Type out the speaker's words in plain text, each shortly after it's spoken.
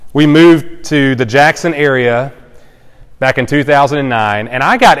We moved to the Jackson area back in 2009, and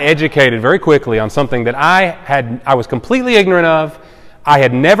I got educated very quickly on something that I was completely ignorant of, I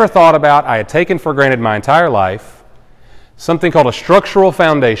had never thought about, I had taken for granted my entire life, something called a structural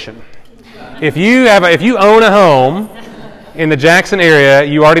foundation. If you own a home in the Jackson area,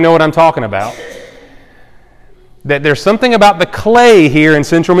 you already know what I'm talking about. That there's something about the clay here in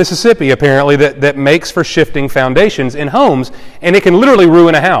central Mississippi, apparently, that makes for shifting foundations in homes, and it can literally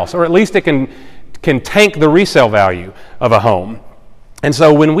ruin a house, or at least it can tank the resale value of a home. And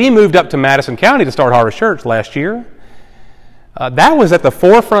so when we moved up to Madison County to start Harvest Church last year, that was at the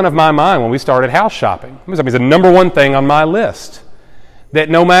forefront of my mind when we started house shopping. It was the number one thing on my list. That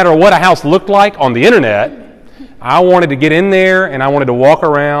no matter what a house looked like on the internet, I wanted to get in there and I wanted to walk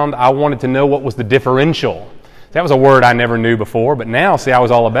around. I wanted to know what was the differential. That was a word I never knew before, but now, see, I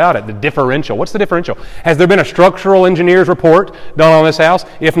was all about it. The differential. What's the differential? Has there been a structural engineer's report done on this house?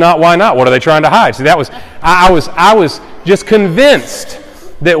 If not, why not? What are they trying to hide? See, I was just convinced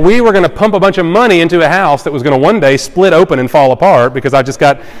that we were going to pump a bunch of money into a house that was going to one day split open and fall apart because I just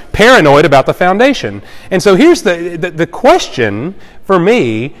got paranoid about the foundation. And so here's the question for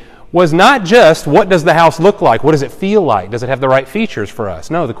me was not just what does the house look like? What does it feel like? Does it have the right features for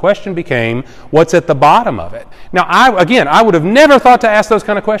us? No, the question became what's at the bottom of it. Now, I would have never thought to ask those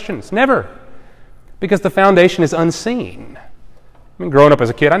kind of questions. Never. Because the foundation is unseen. I mean, growing up as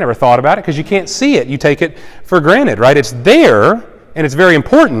a kid, I never thought about it because you can't see it. You take it for granted, right? It's there, and it's very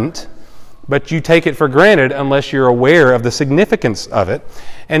important, but you take it for granted unless you're aware of the significance of it.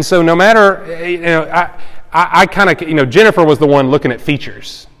 And so no matter, I kind of, Jennifer was the one looking at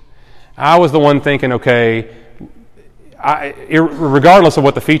features. I was the one thinking, okay, regardless of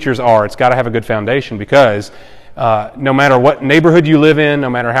what the features are, it's got to have a good foundation because no matter what neighborhood you live in,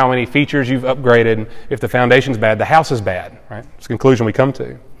 no matter how many features you've upgraded, if the foundation's bad, the house is bad, right? It's the conclusion we come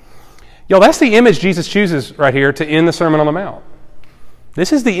to. That's the image Jesus chooses right here to end the Sermon on the Mount.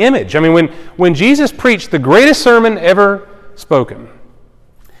 This is the image. I mean, when Jesus preached the greatest sermon ever spoken,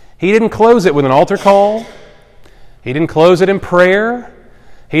 he didn't close it with an altar call. He didn't close it in prayer.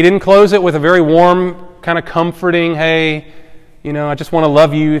 He didn't close it with a very warm, kind of comforting, hey, I just want to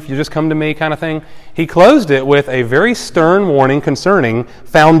love you if you just come to me kind of thing. He closed it with a very stern warning concerning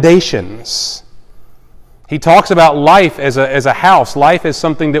foundations. He talks about life as a house. Life is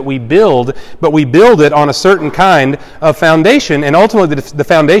something that we build, but we build it on a certain kind of foundation, and ultimately the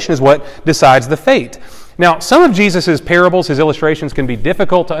foundation is what decides the fate. Now, some of Jesus' parables, his illustrations, can be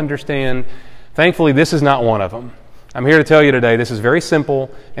difficult to understand. Thankfully, this is not one of them. I'm here to tell you today this is very simple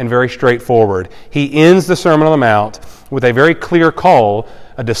and very straightforward. He ends the Sermon on the Mount with a very clear call,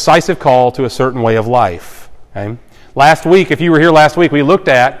 a decisive call to a certain way of life. Okay? Last week, if you were here last week, we looked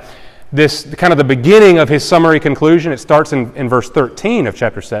at this kind of the beginning of his summary conclusion. It starts in verse 13 of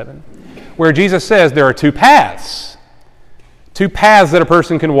chapter 7, where Jesus says there are two paths that a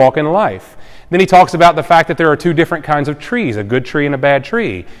person can walk in life. Then he talks about the fact that there are two different kinds of trees, a good tree and a bad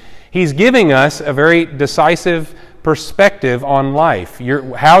tree. He's giving us a very decisive perspective on life.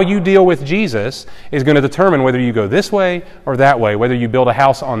 How you deal with Jesus is going to determine whether you go this way or that way, whether you build a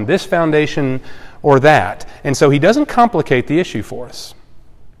house on this foundation or that. And so he doesn't complicate the issue for us.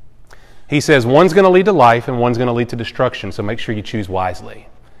 He says one's going to lead to life and one's going to lead to destruction, so make sure you choose wisely.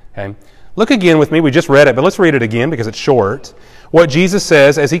 Okay? Look again with me. We just read it, but let's read it again because it's short. What Jesus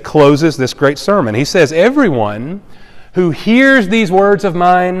says as he closes this great sermon. He says, everyone who hears these words of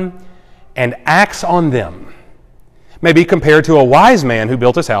mine and acts on them may be compared to a wise man who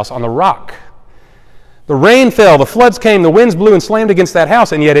built his house on the rock. The rain fell, the floods came, the winds blew and slammed against that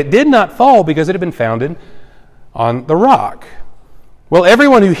house, and yet it did not fall because it had been founded on the rock. Well,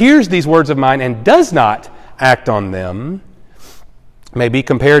 everyone who hears these words of mine and does not act on them may be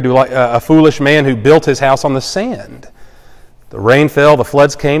compared to a foolish man who built his house on the sand. The rain fell, the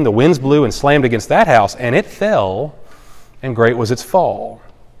floods came, the winds blew and slammed against that house, and it fell, and great was its fall.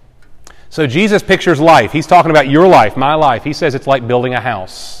 So Jesus pictures life. He's talking about your life, my life. He says it's like building a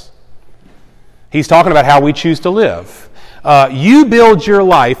house. He's talking about how we choose to live. You build your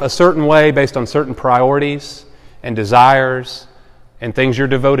life a certain way based on certain priorities and desires and things you're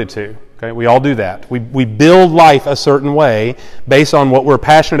devoted to. Okay? We all do that. We build life a certain way based on what we're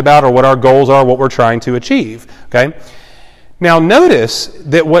passionate about or what our goals are, what we're trying to achieve. Okay? Now notice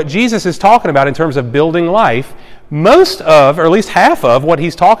that what Jesus is talking about in terms of building life, most of, or at least half of, what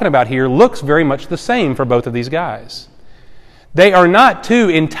he's talking about here looks very much the same for both of these guys. They are not two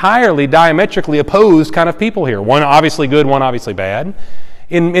entirely diametrically opposed kind of people here. One obviously good, one obviously bad.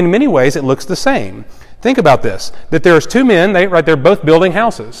 In many ways, it looks the same. Think about this, that there's two men, they're both building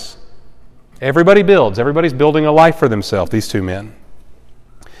houses. Everybody builds. Everybody's building a life for themselves, these two men.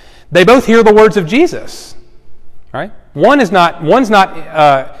 They both hear the words of Jesus, right? One's not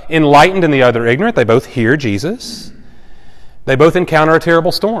enlightened and the other ignorant. They both hear Jesus. They both encounter a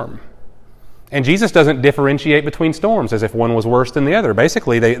terrible storm. And Jesus doesn't differentiate between storms as if one was worse than the other.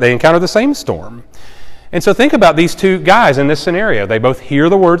 Basically, they encounter the same storm. And so think about these two guys in this scenario. They both hear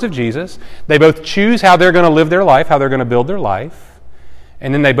the words of Jesus. They both choose how they're going to live their life, how they're going to build their life.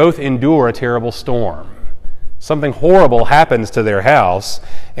 And then they both endure a terrible storm. Something horrible happens to their house.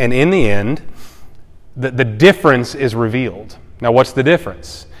 And in the end, the difference is revealed. Now, what's the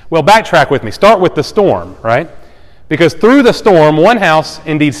difference? Well, backtrack with me. Start with the storm, right? Because through the storm, one house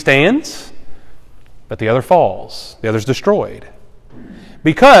indeed stands, but the other falls. The other's destroyed.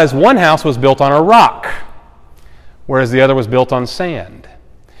 Because one house was built on a rock, whereas the other was built on sand.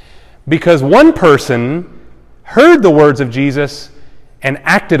 Because one person heard the words of Jesus and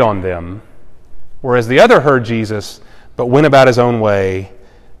acted on them, whereas the other heard Jesus but went about his own way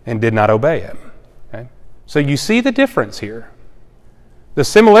and did not obey him. Okay? So you see the difference here. The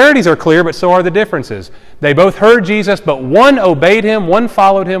similarities are clear, but so are the differences. They both heard Jesus, but one obeyed him, one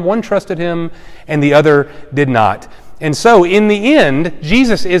followed him, one trusted him, and the other did not. And so, in the end,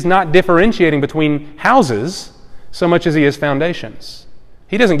 Jesus is not differentiating between houses so much as he is foundations.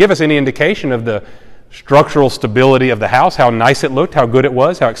 He doesn't give us any indication of the structural stability of the house, how nice it looked, how good it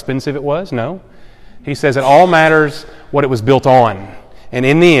was, how expensive it was. No. He says it all matters what it was built on. And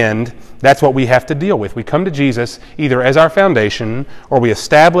in the end, that's what we have to deal with. We come to Jesus either as our foundation or we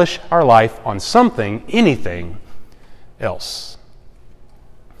establish our life on something, anything else.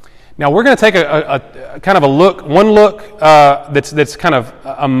 Now we're going to take a kind of one look that's kind of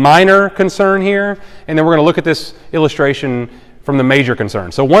a minor concern here, and then we're going to look at this illustration from the major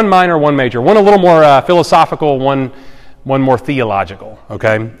concern. So one minor, one major, one a little more philosophical, one more theological.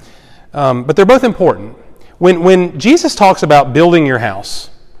 Okay, but they're both important. When Jesus talks about building your house,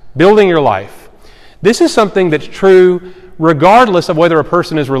 building your life, this is something that's true regardless of whether a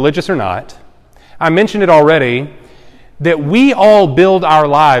person is religious or not. I mentioned it already, that we all build our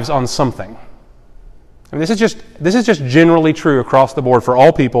lives on something. I mean, this is just generally true across the board for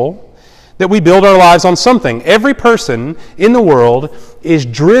all people, that we build our lives on something. Every person in the world is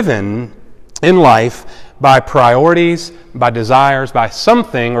driven in life by priorities, by desires, by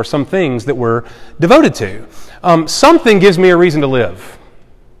something or some things that we're devoted to. Something gives me a reason to live.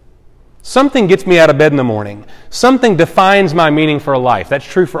 Something gets me out of bed in the morning. Something defines my meaning for a life. That's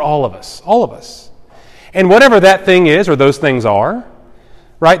true for all of us. All of us. And whatever that thing is, or those things are,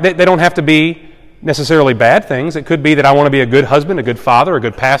 right, they don't have to be necessarily bad things. It could be that I want to be a good husband, a good father, a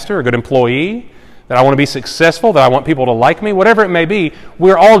good pastor, a good employee, that I want to be successful, that I want people to like me, whatever it may be.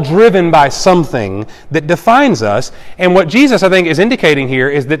 We're all driven by something that defines us. And what Jesus, I think, is indicating here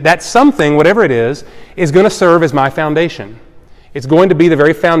is that something, whatever it is going to serve as my foundation. It's going to be the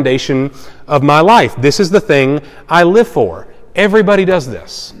very foundation of my life. This is the thing I live for. Everybody does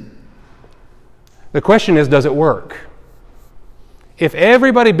this. The question is, does it work? If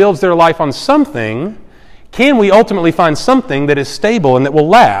everybody builds their life on something, can we ultimately find something that is stable and that will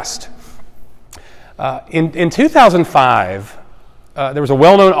last? In 2005, there was a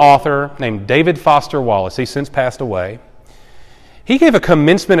well-known author named David Foster Wallace. He's since passed away. He gave a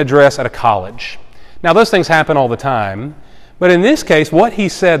commencement address at a college. Now, those things happen all the time, but in this case, what he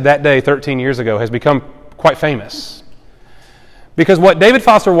said that day 13 years ago has become quite famous. Because what David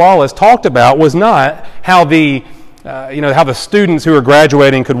Foster Wallace talked about was not how the students who are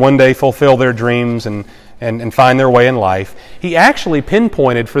graduating could one day fulfill their dreams and find their way in life. He actually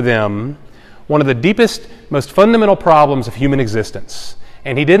pinpointed for them one of the deepest, most fundamental problems of human existence.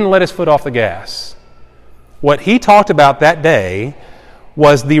 And he didn't let his foot off the gas. What he talked about that day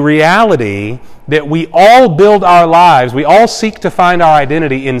was the reality that we all build our lives, we all seek to find our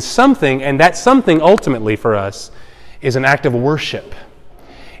identity in something, and that something ultimately for us is an act of worship.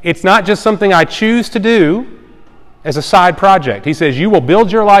 It's not just something I choose to do as a side project. He says you will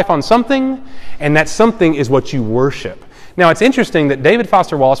build your life on something, and that something is what you worship. Now, it's interesting that David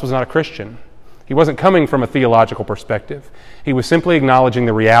Foster Wallace was not a Christian. He wasn't coming from a theological perspective. He was simply acknowledging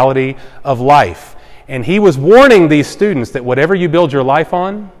the reality of life. And he was warning these students that whatever you build your life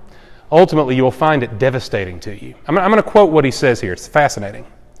on, ultimately you will find it devastating to you. I'm going to quote what he says here. It's fascinating.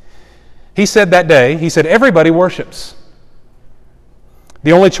 He said that day, everybody worships.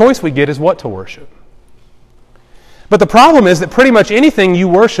 The only choice we get is what to worship. But the problem is that pretty much anything you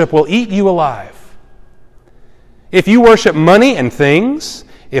worship will eat you alive. If you worship money and things,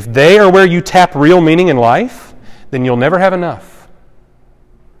 if they are where you tap real meaning in life, then you'll never have enough.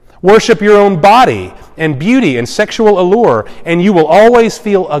 Worship your own body and beauty and sexual allure, and you will always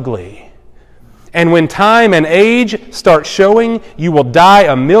feel ugly. And when time and age start showing, you will die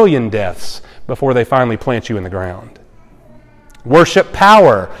a million deaths before they finally plant you in the ground. Worship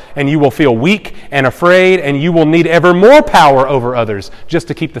power, and you will feel weak and afraid, and you will need ever more power over others just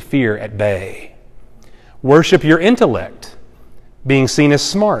to keep the fear at bay. Worship your intellect, being seen as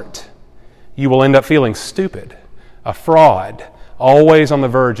smart. You will end up feeling stupid, a fraud, always on the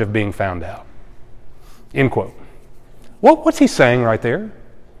verge of being found out. End quote. What's he saying right there?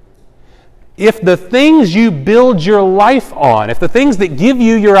 If the things you build your life on, if the things that give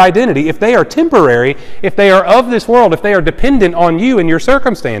you your identity, if they are temporary, if they are of this world, if they are dependent on you and your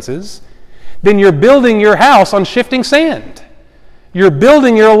circumstances, then you're building your house on shifting sand. You're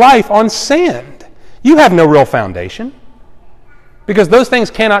building your life on sand. You have no real foundation because those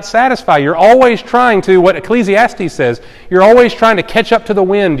things cannot satisfy. You're always trying to, what Ecclesiastes says, you're always trying to catch up to the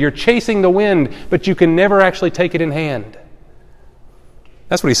wind. You're chasing the wind, but you can never actually take it in hand.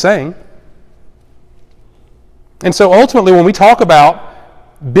 That's what he's saying. And so ultimately, when we talk about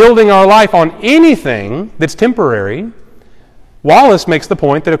building our life on anything that's temporary, Wallace makes the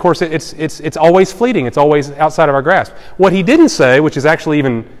point that, of course, it's always fleeting. It's always outside of our grasp. What he didn't say, which is actually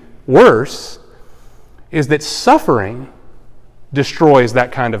even worse, is that suffering destroys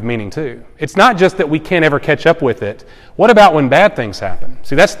that kind of meaning too. It's not just that we can't ever catch up with it. What about when bad things happen?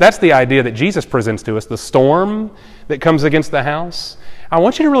 See, that's the idea that Jesus presents to us, the storm that comes against the house. I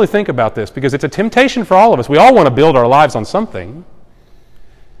want you to really think about this because it's a temptation for all of us. We all want to build our lives on something.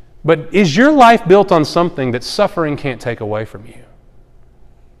 But is your life built on something that suffering can't take away from you?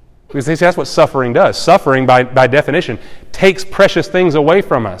 Because that's what suffering does. Suffering, by definition, takes precious things away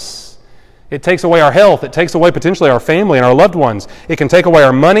from us. It takes away our health. It takes away potentially our family and our loved ones. It can take away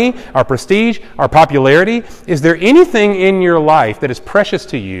our money, our prestige, our popularity. Is there anything in your life that is precious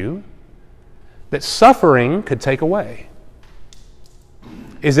to you that suffering could take away?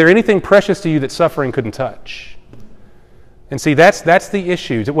 Is there anything precious to you that suffering couldn't touch? And see, that's the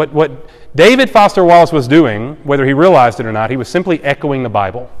issue. What David Foster Wallace was doing, whether he realized it or not, he was simply echoing the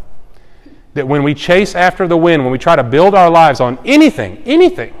Bible. That when we chase after the wind, when we try to build our lives on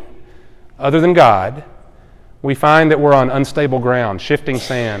anything other than God, we find that we're on unstable ground, shifting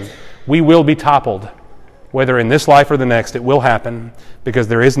sand. We will be toppled. Whether in this life or the next, it will happen because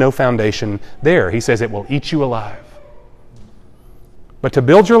there is no foundation there. He says it will eat you alive. But to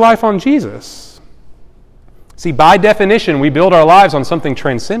build your life on Jesus, see, by definition, we build our lives on something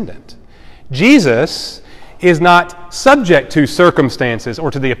transcendent. Jesus is not subject to circumstances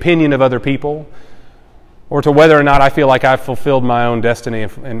or to the opinion of other people or to whether or not I feel like I've fulfilled my own destiny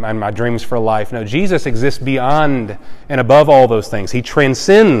and my dreams for life. No, Jesus exists beyond and above all those things. He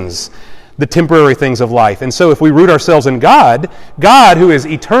transcends the temporary things of life. And so if we root ourselves in God, God who is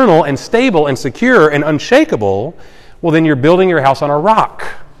eternal and stable and secure and unshakable, well, then you're building your house on a rock.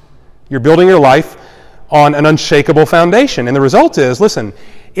 You're building your life on an unshakable foundation. And the result is, listen,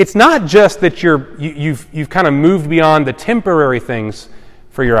 it's not just that you've kind of moved beyond the temporary things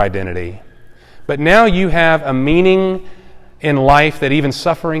for your identity, but now you have a meaning in life that even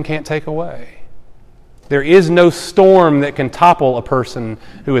suffering can't take away. There is no storm that can topple a person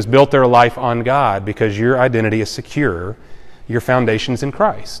who has built their life on God because your identity is secure. Your foundation's in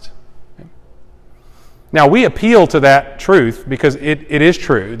Christ. Now, we appeal to that truth because it is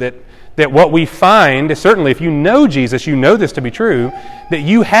true that what we find, certainly if you know Jesus, you know this to be true, that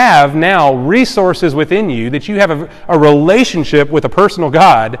you have now resources within you, that you have a relationship with a personal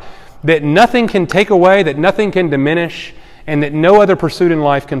God that nothing can take away, that nothing can diminish, and that no other pursuit in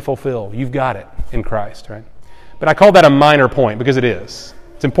life can fulfill. You've got it in Christ, right? But I call that a minor point because it is.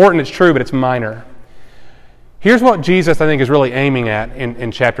 It's important, it's true, but it's minor. Here's what Jesus, I think, is really aiming at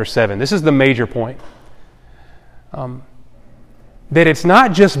in chapter 7. This is the major point. That it's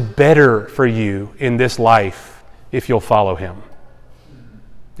not just better for you in this life if you'll follow Him.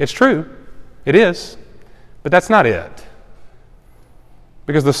 It's true. It is. But that's not it.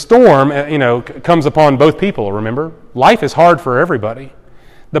 Because the storm, comes upon both people, remember? Life is hard for everybody.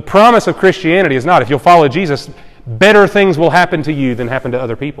 The promise of Christianity is not, if you'll follow Jesus, better things will happen to you than happen to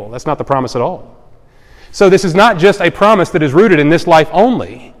other people. That's not the promise at all. So this is not just a promise that is rooted in this life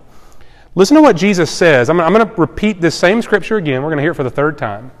only. Listen to what Jesus says. I'm going to repeat this same scripture again. We're going to hear it for the third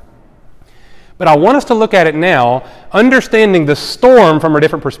time. But I want us to look at it now, understanding the storm from a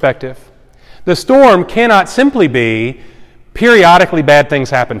different perspective. The storm cannot simply be periodically bad things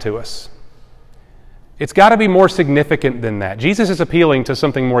happen to us. It's got to be more significant than that. Jesus is appealing to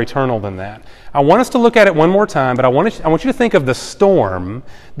something more eternal than that. I want us to look at it one more time, but I want you to think of the storm,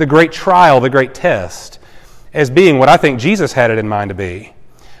 the great trial, the great test, as being what I think Jesus had it in mind to be,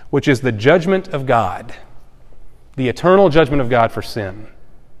 which is the judgment of God, the eternal judgment of God for sin,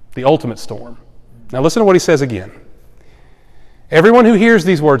 the ultimate storm. Now listen to what he says again. Everyone who hears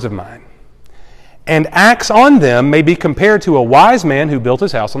these words of mine and acts on them may be compared to a wise man who built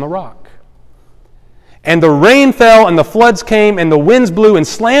his house on the rock. And the rain fell, and the floods came, and the winds blew and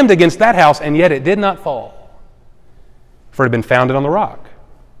slammed against that house, and yet it did not fall, for it had been founded on the rock.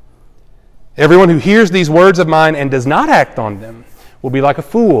 Everyone who hears these words of mine and does not act on them will be like a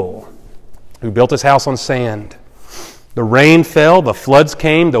fool who built his house on sand. The rain fell, the floods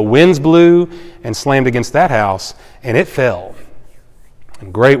came, the winds blew and slammed against that house, and it fell.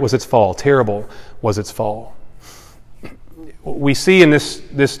 And great was its fall, terrible was its fall. We see in this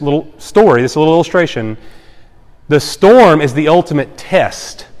little story, this little illustration, the storm is the ultimate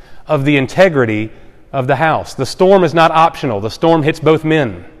test of the integrity of the house. The storm is not optional. The storm hits both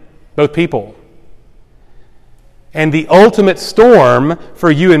men, both people. And the ultimate storm for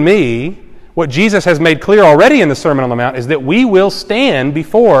you and me, what Jesus has made clear already in the Sermon on the Mount, is that we will stand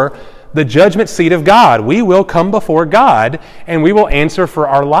before the judgment seat of God. We will come before God and we will answer for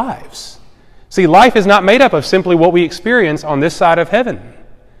our lives. See, life is not made up of simply what we experience on this side of heaven.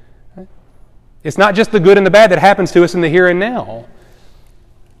 It's not just the good and the bad that happens to us in the here and now.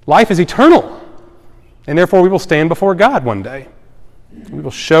 Life is eternal, and therefore we will stand before God one day. We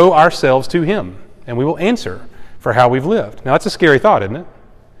will show ourselves to Him, and we will answer for how we've lived. Now, that's a scary thought, isn't it?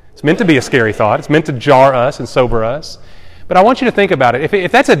 It's meant to be a scary thought. It's meant to jar us and sober us. But I want you to think about it.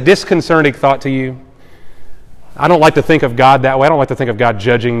 If that's a disconcerting thought to you, I don't like to think of God that way. I don't like to think of God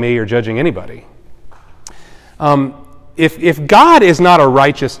judging me or judging anybody. If God is not a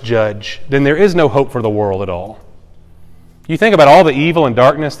righteous judge, then there is no hope for the world at all. You think about all the evil and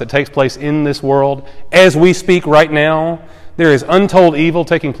darkness that takes place in this world. As we speak right now, there is untold evil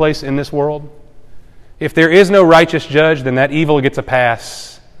taking place in this world. If there is no righteous judge, then that evil gets a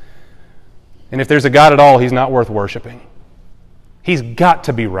pass. And if there's a God at all, He's not worth worshiping. He's got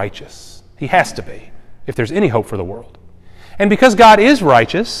to be righteous. He has to be, if there's any hope for the world. And because God is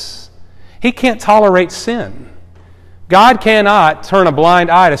righteous, He can't tolerate sin. God cannot turn a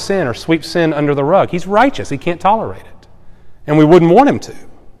blind eye to sin or sweep sin under the rug. He's righteous. He can't tolerate it. And we wouldn't want Him to.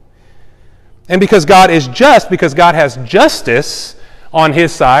 And because God is just, because God has justice on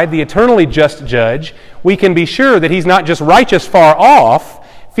His side, the eternally just judge, we can be sure that He's not just righteous far off,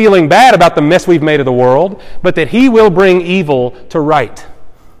 feeling bad about the mess we've made of the world, but that He will bring evil to right.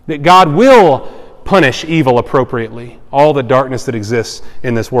 That God will punish evil appropriately, all the darkness that exists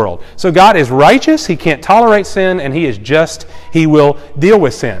in this world. So God is righteous, He can't tolerate sin, and He is just, He will deal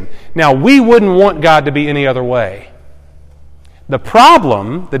with sin. Now, we wouldn't want God to be any other way. The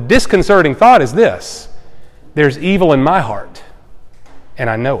problem, the disconcerting thought is this: there's evil in my heart, and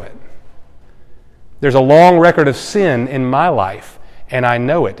I know it. There's a long record of sin in my life, and I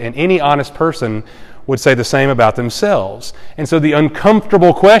know it. And any honest person would say the same about themselves. And so the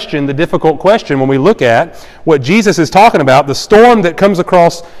uncomfortable question, the difficult question, when we look at what Jesus is talking about, the storm that comes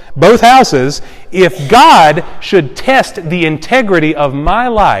across both houses, if God should test the integrity of my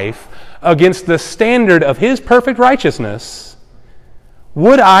life against the standard of His perfect righteousness,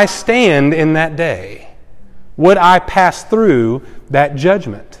 would I stand in that day? Would I pass through that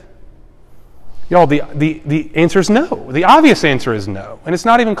judgment? Y'all, the answer is no. The obvious answer is no. And it's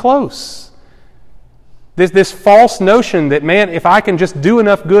not even close. This false notion that, man, if I can just do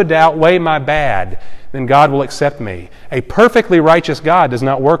enough good to outweigh my bad, then God will accept me. A perfectly righteous God does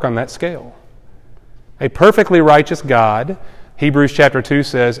not work on that scale. A perfectly righteous God, Hebrews chapter 2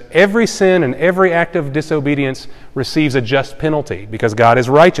 says, every sin and every act of disobedience receives a just penalty because God is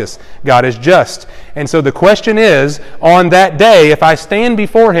righteous. God is just. And so the question is, on that day, if I stand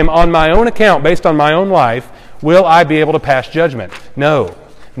before Him on my own account, based on my own life, will I be able to pass judgment? No.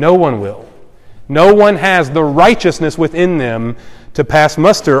 No one will. No one has the righteousness within them to pass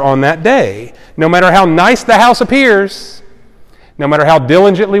muster on that day. No matter how nice the house appears, no matter how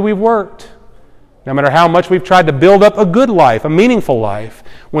diligently we've worked, no matter how much we've tried to build up a good life, a meaningful life,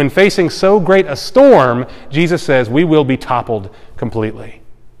 when facing so great a storm, Jesus says we will be toppled completely,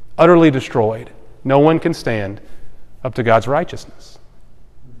 utterly destroyed. No one can stand up to God's righteousness.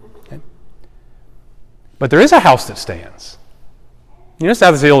 Okay? But there is a house that stands. You notice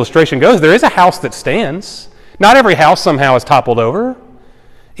how this illustration goes. There is a house that stands. Not every house somehow is toppled over.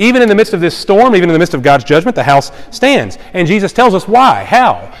 Even in the midst of this storm, even in the midst of God's judgment, the house stands. And Jesus tells us why.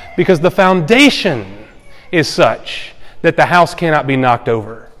 How? Because the foundation is such that the house cannot be knocked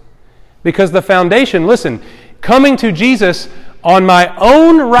over. Because the foundation, listen, coming to Jesus on my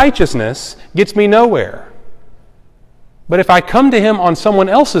own righteousness gets me nowhere. But if I come to Him on someone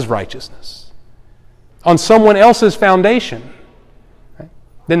else's righteousness, on someone else's foundation,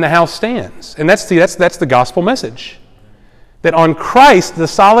 then the house stands. And that's the gospel message. That on Christ, the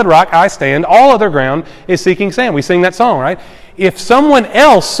solid rock, I stand. All other ground is sinking sand. We sing that song, right? If someone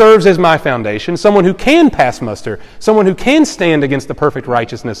else serves as my foundation, someone who can pass muster, someone who can stand against the perfect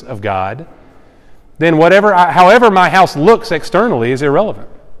righteousness of God, then however my house looks externally is irrelevant.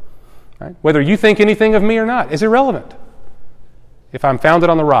 Right? Whether you think anything of me or not is irrelevant. If I'm founded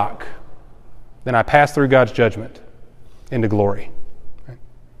on the rock, then I pass through God's judgment into glory. Right?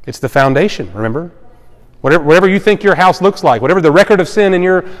 It's the foundation, remember? Whatever you think your house looks like, whatever the record of sin in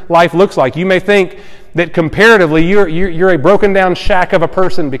your life looks like, you may think that comparatively you're a broken down shack of a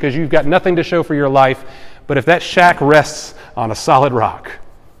person because you've got nothing to show for your life. But if that shack rests on a solid rock,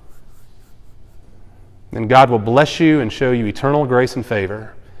 then God will bless you and show you eternal grace and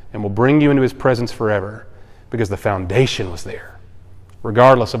favor and will bring you into His presence forever because the foundation was there,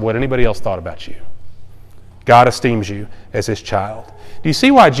 regardless of what anybody else thought about you. God esteems you as His child. Do you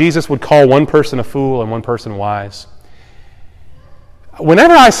see why Jesus would call one person a fool and one person wise?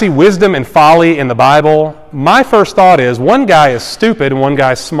 Whenever I see wisdom and folly in the Bible, my first thought is one guy is stupid and one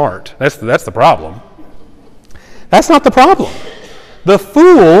guy is smart. That's the problem. That's not the problem. The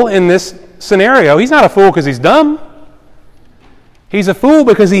fool in this scenario, he's not a fool because he's dumb. He's a fool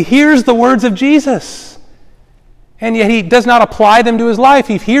because he hears the words of Jesus. And yet he does not apply them to his life.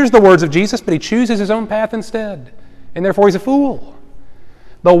 He hears the words of Jesus, but he chooses his own path instead. And therefore he's a fool.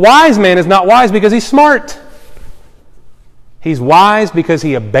 The wise man is not wise because he's smart. He's wise because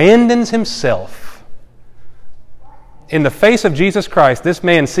he abandons himself. In the face of Jesus Christ, this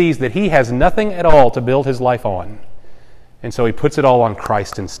man sees that he has nothing at all to build his life on. And so he puts it all on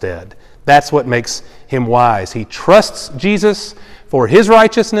Christ instead. That's what makes him wise. He trusts Jesus for His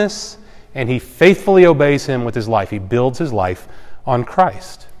righteousness, and he faithfully obeys Him with his life. He builds his life on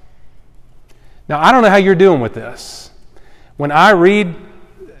Christ. Now, I don't know how you're doing with this. When I read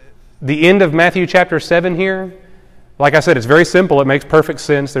the end of Matthew chapter 7 here, like I said, it's very simple. It makes perfect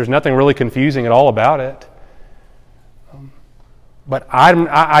sense. There's nothing really confusing at all about it. But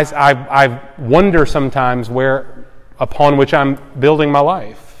I wonder sometimes upon which I'm building my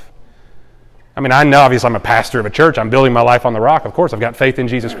life. I mean, I know obviously I'm a pastor of a church. I'm building my life on the rock. Of course, I've got faith in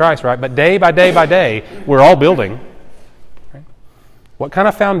Jesus Christ, right? But day by day by day, we're all building. Right? What kind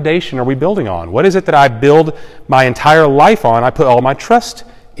of foundation are we building on? What is it that I build my entire life on? I put all my trust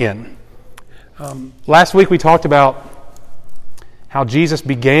in. Last week we talked about how Jesus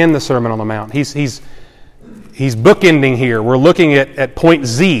began the Sermon on the Mount. He's bookending here. We're looking at point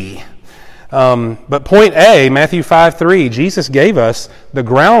Z. But point A, Matthew 5:3, Jesus gave us the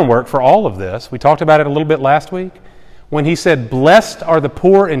groundwork for all of this. We talked about it a little bit last week when He said, "Blessed are the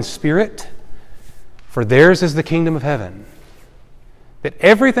poor in spirit, for theirs is the kingdom of heaven." That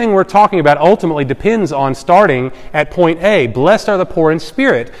everything we're talking about ultimately depends on starting at point A. Blessed are the poor in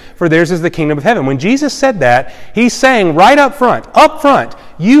spirit, for theirs is the kingdom of heaven. When Jesus said that, He's saying right up front,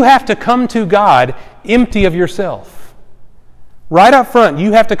 you have to come to God empty of yourself. Right up front,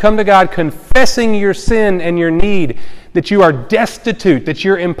 you have to come to God confessing your sin and your need, that you are destitute, that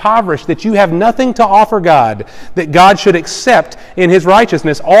you're impoverished, that you have nothing to offer God, that God should accept in His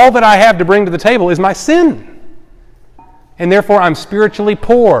righteousness. All that I have to bring to the table is my sin. And therefore, I'm spiritually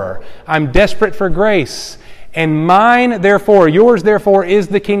poor. I'm desperate for grace. And mine, therefore, yours, therefore, is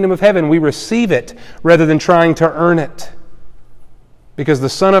the kingdom of heaven. We receive it rather than trying to earn it. Because the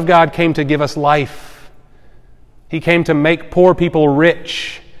Son of God came to give us life. He came to make poor people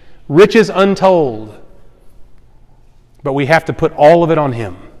rich. Riches untold. But we have to put all of it on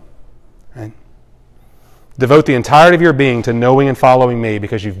Him. Right? Devote the entirety of your being to knowing and following me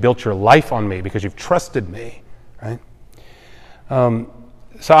because you've built your life on me, because you've trusted me. Right?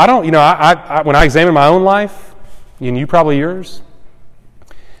 So I don't, when I examine my own life, and you probably yours,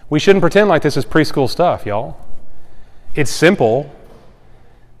 we shouldn't pretend like this is preschool stuff, y'all. It's simple,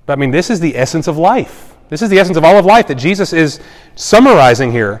 but this is the essence of life. This is the essence of all of life that Jesus is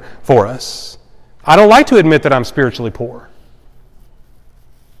summarizing here for us. I don't like to admit that I'm spiritually poor.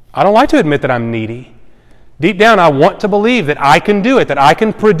 I don't like to admit that I'm needy. Deep down, I want to believe that I can do it, that I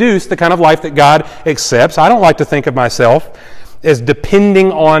can produce the kind of life that God accepts. I don't like to think of myself as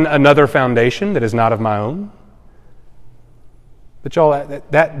depending on another foundation that is not of my own. But y'all,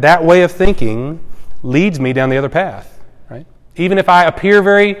 that way of thinking leads me down the other path. Even if I appear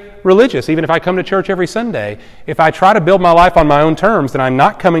very religious, even if I come to church every Sunday, if I try to build my life on my own terms, then I'm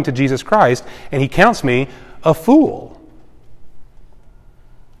not coming to Jesus Christ, and He counts me a fool.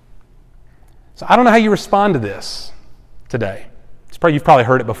 So I don't know how you respond to this today. You've probably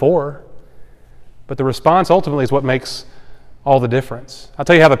heard it before, but the response ultimately is what makes all the difference. I'll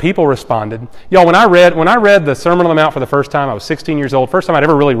tell you how the people responded. Y'all, when I read the Sermon on the Mount for the first time, I was 16 years old. First time I'd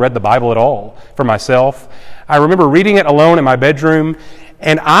ever really read the Bible at all for myself. I remember reading it alone in my bedroom,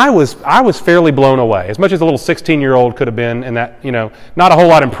 and I was fairly blown away. As much as a little 16-year-old could have been, and that, not a whole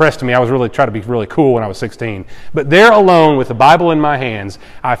lot impressed me. I was really trying to be really cool when I was 16. But there alone with the Bible in my hands,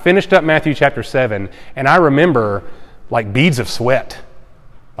 I finished up Matthew chapter 7, and I remember like beads of sweat.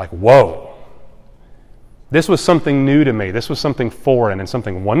 Like, whoa. This was something new to me. This was something foreign and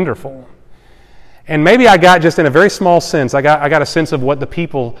something wonderful. And maybe I got, just in a very small sense, I got a sense of what the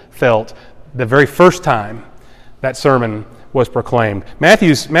people felt the very first time that sermon was proclaimed.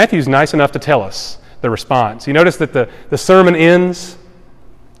 Matthew's nice enough to tell us the response. You notice that the sermon ends,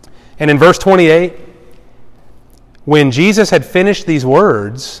 and in verse 28, when Jesus had finished these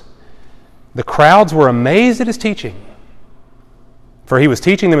words, the crowds were amazed at his teaching, for he was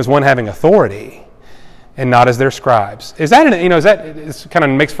teaching them as one having authority, and not as their scribes. It kind of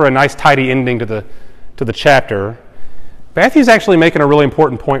makes for a nice, tidy ending to the chapter. Matthew's actually making a really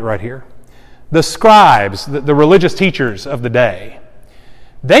important point right here. The scribes, the religious teachers of the day,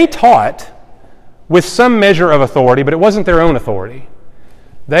 they taught with some measure of authority, but it wasn't their own authority.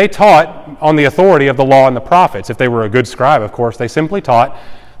 They taught on the authority of the law and the prophets. If they were a good scribe, of course, they simply taught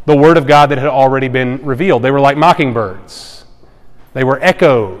the word of God that had already been revealed. They were like mockingbirds. They were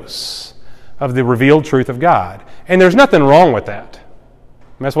echoes of the revealed truth of God. And there's nothing wrong with that.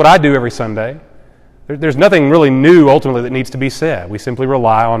 And that's what I do every Sunday. There's nothing really new ultimately that needs to be said. We simply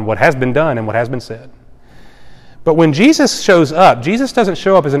rely on what has been done and what has been said. But when Jesus shows up, Jesus doesn't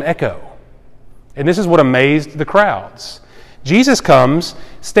show up as an echo. And this is what amazed the crowds. Jesus comes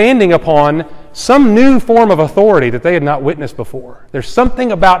standing upon some new form of authority that they had not witnessed before. There's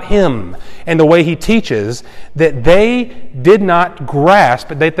something about him and the way he teaches that they did not grasp,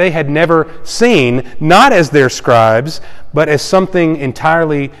 that they had never seen, not as their scribes, but as something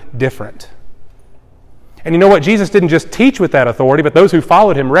entirely different. And you know what? Jesus didn't just teach with that authority, but those who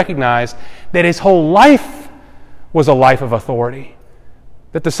followed him recognized that his whole life was a life of authority.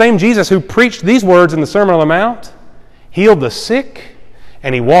 That the same Jesus who preached these words in the Sermon on the Mount, healed the sick,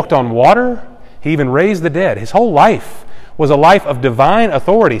 and he walked on water, he even raised the dead. His whole life was a life of divine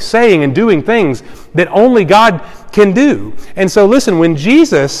authority, saying and doing things that only God can do. And so listen, when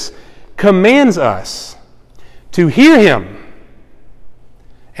Jesus commands us to hear him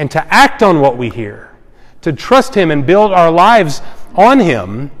and to act on what we hear, to trust him and build our lives on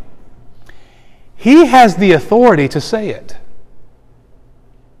him, he has the authority to say it.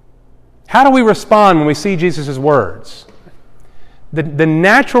 How do we respond when we see Jesus' words? The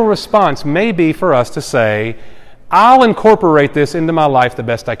natural response may be for us to say, I'll incorporate this into my life the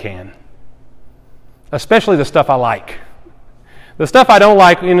best I can. Especially the stuff I like. The stuff I don't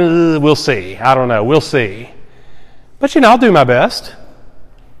like, we'll see. I don't know, we'll see. But I'll do my best.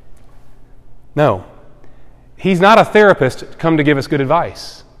 No. He's not a therapist come to give us good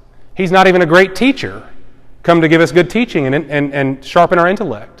advice. He's not even a great teacher come to give us good teaching and sharpen our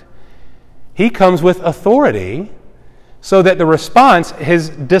intellect. He comes with authority so that the response is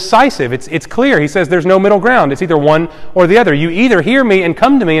decisive. It's clear. He says there's no middle ground. It's either one or the other. You either hear me and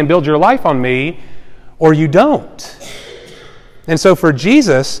come to me and build your life on me, or you don't. And so for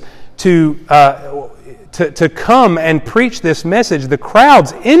Jesus to come and preach this message, the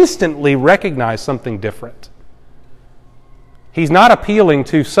crowds instantly recognize something different. He's not appealing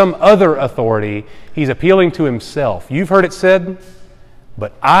to some other authority. He's appealing to himself. You've heard it said,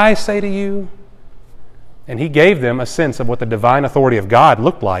 but I say to you. And he gave them a sense of what the divine authority of God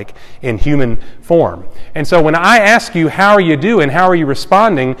looked like in human form. And so when I ask you, how are you doing? How are you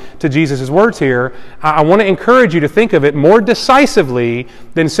responding to Jesus' words here? I want to encourage you to think of it more decisively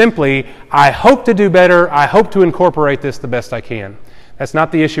than simply, I hope to do better. I hope to incorporate this the best I can. That's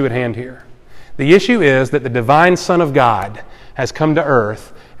not the issue at hand here. The issue is that the divine Son of God has come to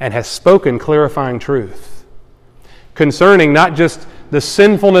earth and has spoken clarifying truth concerning not just the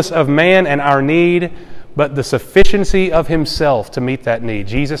sinfulness of man and our need, but the sufficiency of himself to meet that need.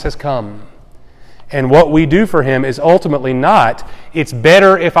 Jesus has come. And what we do for him is ultimately not, it's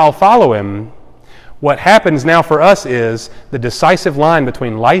better if I'll follow him. What happens now for us is the decisive line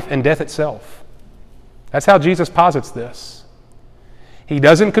between life and death itself. That's how Jesus posits this. He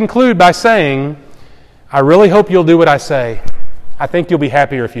doesn't conclude by saying, I really hope you'll do what I say. I think you'll be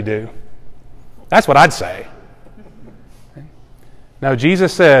happier if you do. That's what I'd say. Now,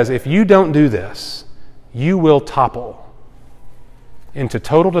 Jesus says, if you don't do this, you will topple into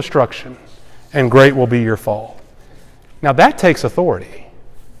total destruction, and great will be your fall. Now, that takes authority.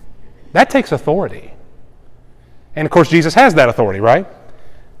 That takes authority. And, of course, Jesus has that authority, right?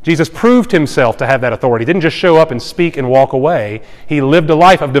 Jesus proved himself to have that authority. He didn't just show up and speak and walk away. He lived a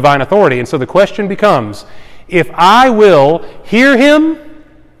life of divine authority. And so the question becomes, if I will hear him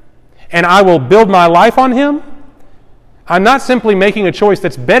and I will build my life on him, I'm not simply making a choice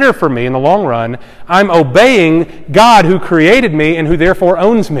that's better for me in the long run. I'm obeying God who created me and who therefore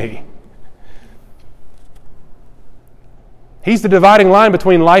owns me. He's the dividing line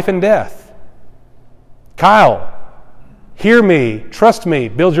between life and death. Kyle, hear me, trust me,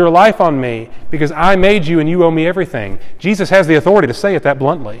 build your life on me, because I made you and you owe me everything. Jesus has the authority to say it that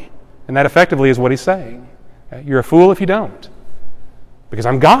bluntly, and that effectively is what he's saying. You're a fool if you don't, because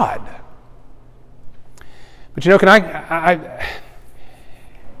I'm God. But can I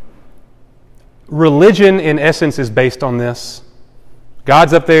religion in essence is based on this.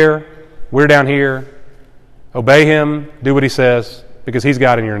 God's up there, we're down here. Obey him, do what he says, because he's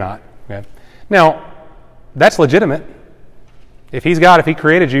God and you're not. Okay? Now, that's legitimate. If he's God, if he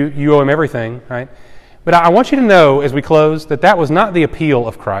created you, you owe him everything, right? But I want you to know, as we close, that was not the appeal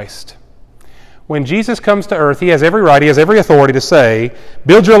of Christ. When Jesus comes to earth, he has every right, he has every authority to say,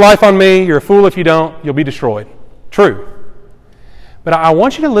 build your life on me, you're a fool if you don't, you'll be destroyed. True. But I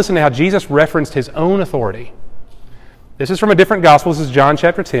want you to listen to how Jesus referenced his own authority. This is from a different gospel. This is John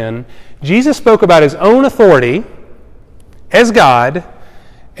chapter 10. Jesus spoke about his own authority as God,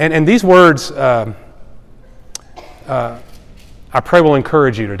 and these words I pray will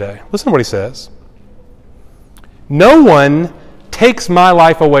encourage you today. Listen to what he says. No one takes my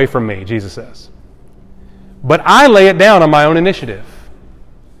life away from me, Jesus says, but I lay it down on my own initiative.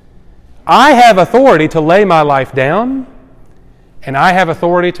 I have authority to lay my life down, and I have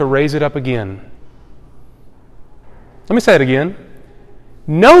authority to raise it up again. Let me say it again.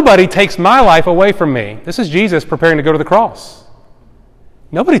 Nobody takes my life away from me. This is Jesus preparing to go to the cross.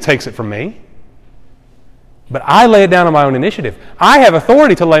 Nobody takes it from me. But I lay it down on my own initiative. I have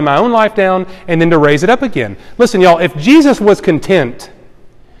authority to lay my own life down and then to raise it up again. Listen, y'all, if Jesus was content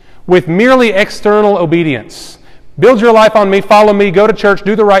with merely external obedience, build your life on me, follow me, go to church,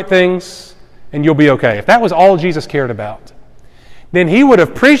 do the right things, and you'll be okay. If that was all Jesus cared about, then he would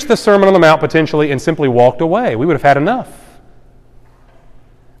have preached the Sermon on the Mount potentially and simply walked away. We would have had enough.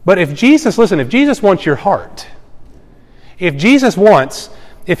 But if Jesus wants your heart,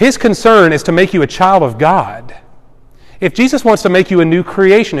 if his concern is to make you a child of God, if Jesus wants to make you a new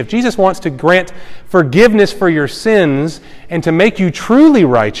creation, if Jesus wants to grant forgiveness for your sins and to make you truly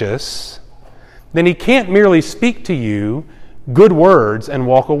righteous, then he can't merely speak to you good words and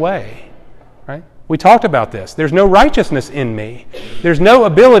walk away. We talked about this. There's no righteousness in me. There's no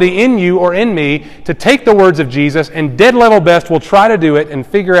ability in you or in me to take the words of Jesus and dead level best we'll try to do it and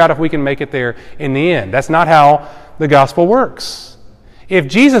figure out if we can make it there in the end. That's not how the gospel works. If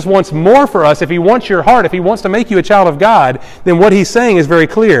Jesus wants more for us, if he wants your heart, if he wants to make you a child of God, then what he's saying is very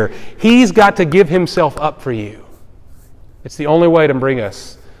clear. He's got to give himself up for you. It's the only way to bring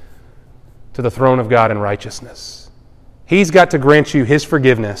us to the throne of God in righteousness. He's got to grant you his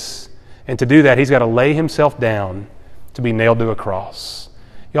forgiveness. And to do that, he's got to lay himself down to be nailed to a cross.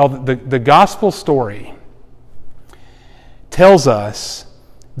 Y'all, the gospel story tells us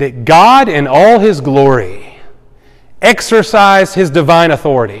that God in all his glory exercised his divine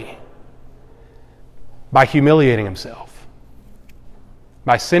authority by humiliating himself,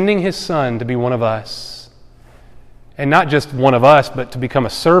 by sending his Son to be one of us. And not just one of us, but to become a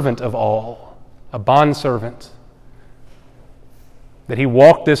servant of all, a bondservant. That he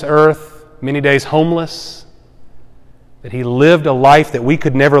walked this earth many days homeless, that he lived a life that we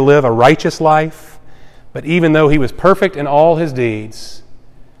could never live, a righteous life, but even though he was perfect in all his deeds,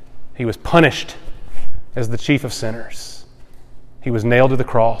 he was punished as the chief of sinners. He was nailed to the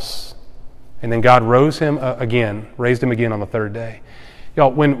cross, and then God raised him again on the third day.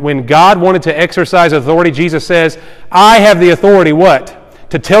 Y'all, when God wanted to exercise authority, Jesus says, I have the authority, what?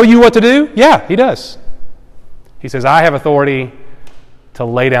 To tell you what to do? Yeah, he does. He says, I have authority to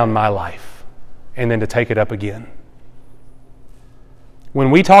lay down my life and then to take it up again. When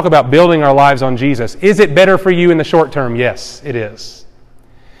we talk about building our lives on Jesus, is it better for you in the short term? Yes, it is.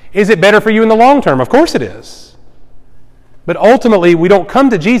 Is it better for you in the long term? Of course it is. But ultimately, we don't come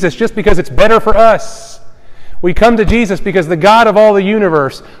to Jesus just because it's better for us. We come to Jesus because the God of all the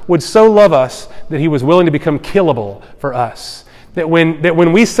universe would so love us that he was willing to become killable for us. That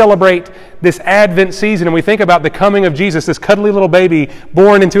when we celebrate this Advent season and we think about the coming of Jesus, this cuddly little baby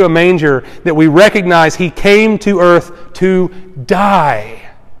born into a manger, that we recognize he came to earth to die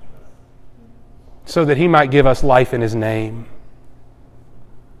so that he might give us life in his name.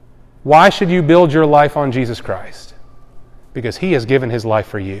 Why should you build your life on Jesus Christ? Because he has given his life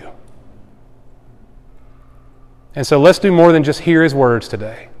for you. And so let's do more than just hear his words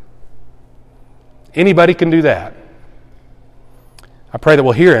today. Anybody can do that. I pray that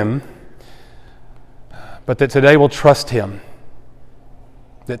we'll hear him, but that today we'll trust him,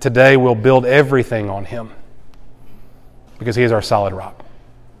 that today we'll build everything on him, because he is our solid rock.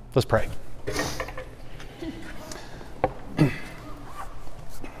 Let's pray.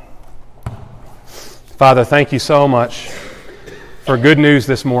 Father, thank you so much for good news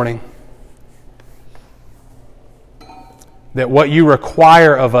this morning. That what you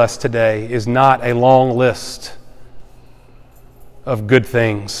require of us today is not a long list of good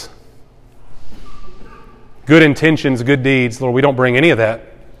things. Good intentions, good deeds. Lord, we don't bring any of that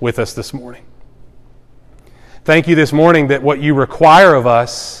with us this morning. Thank you this morning that what you require of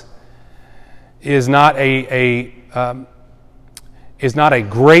us is not a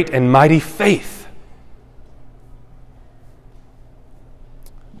great and mighty faith.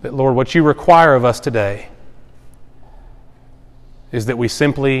 That, Lord, what you require of us today is that we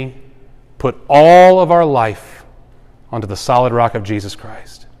simply put all of our life onto the solid rock of Jesus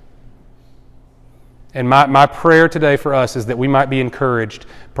Christ. And my prayer today for us is that we might be encouraged.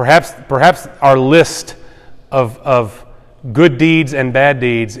 Perhaps our list of good deeds and bad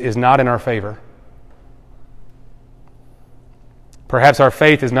deeds is not in our favor. Perhaps our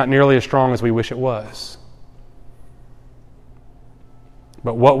faith is not nearly as strong as we wish it was.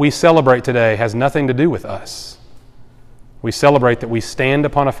 But what we celebrate today has nothing to do with us. We celebrate that we stand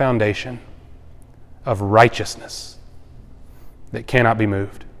upon a foundation of righteousness that cannot be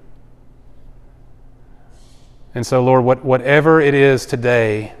moved. And so, Lord, whatever it is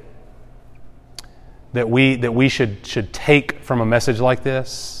today that we should take from a message like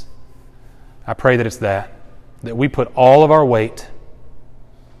this, I pray that it's that we put all of our weight,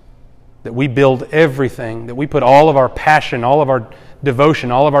 that we build everything, that we put all of our passion, all of our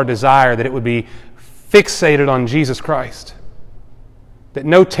devotion, all of our desire, that it would be fixated on Jesus Christ. That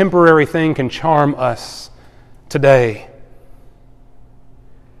no temporary thing can charm us today,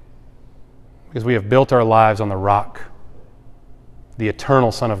 because we have built our lives on the rock, the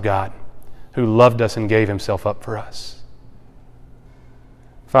eternal Son of God, who loved us and gave himself up for us.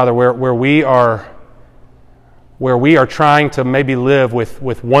 Father, where we are trying to maybe live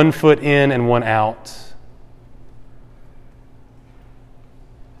with one foot in and one out,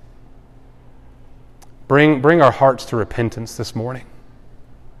 bring our hearts to repentance this morning.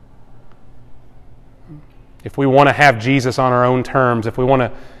 If we want to have Jesus on our own terms, if we want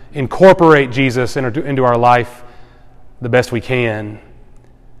to incorporate Jesus into our life the best we can,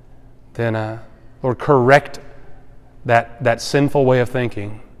 then, Lord, correct that sinful way of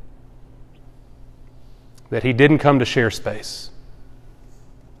thinking, that he didn't come to share space,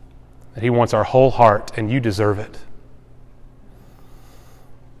 that he wants our whole heart, and you deserve it.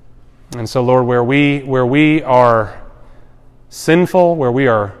 And so, Lord, where we are sinful, where we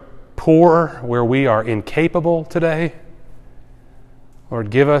are poor, where we are incapable today, Lord,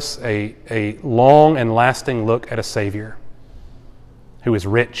 give us a long and lasting look at a Savior who is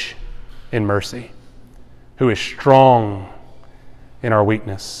rich in mercy, who is strong in our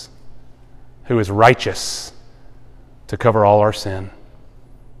weakness, who is righteous to cover all our sin.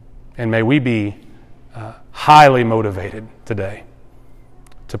 And may we be highly motivated today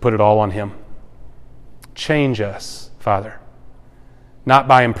to put it all on him. Change us, Father, not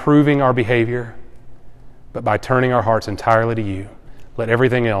by improving our behavior, but by turning our hearts entirely to you. Let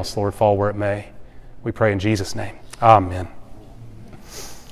everything else, Lord, fall where it may. We pray in Jesus' name. Amen.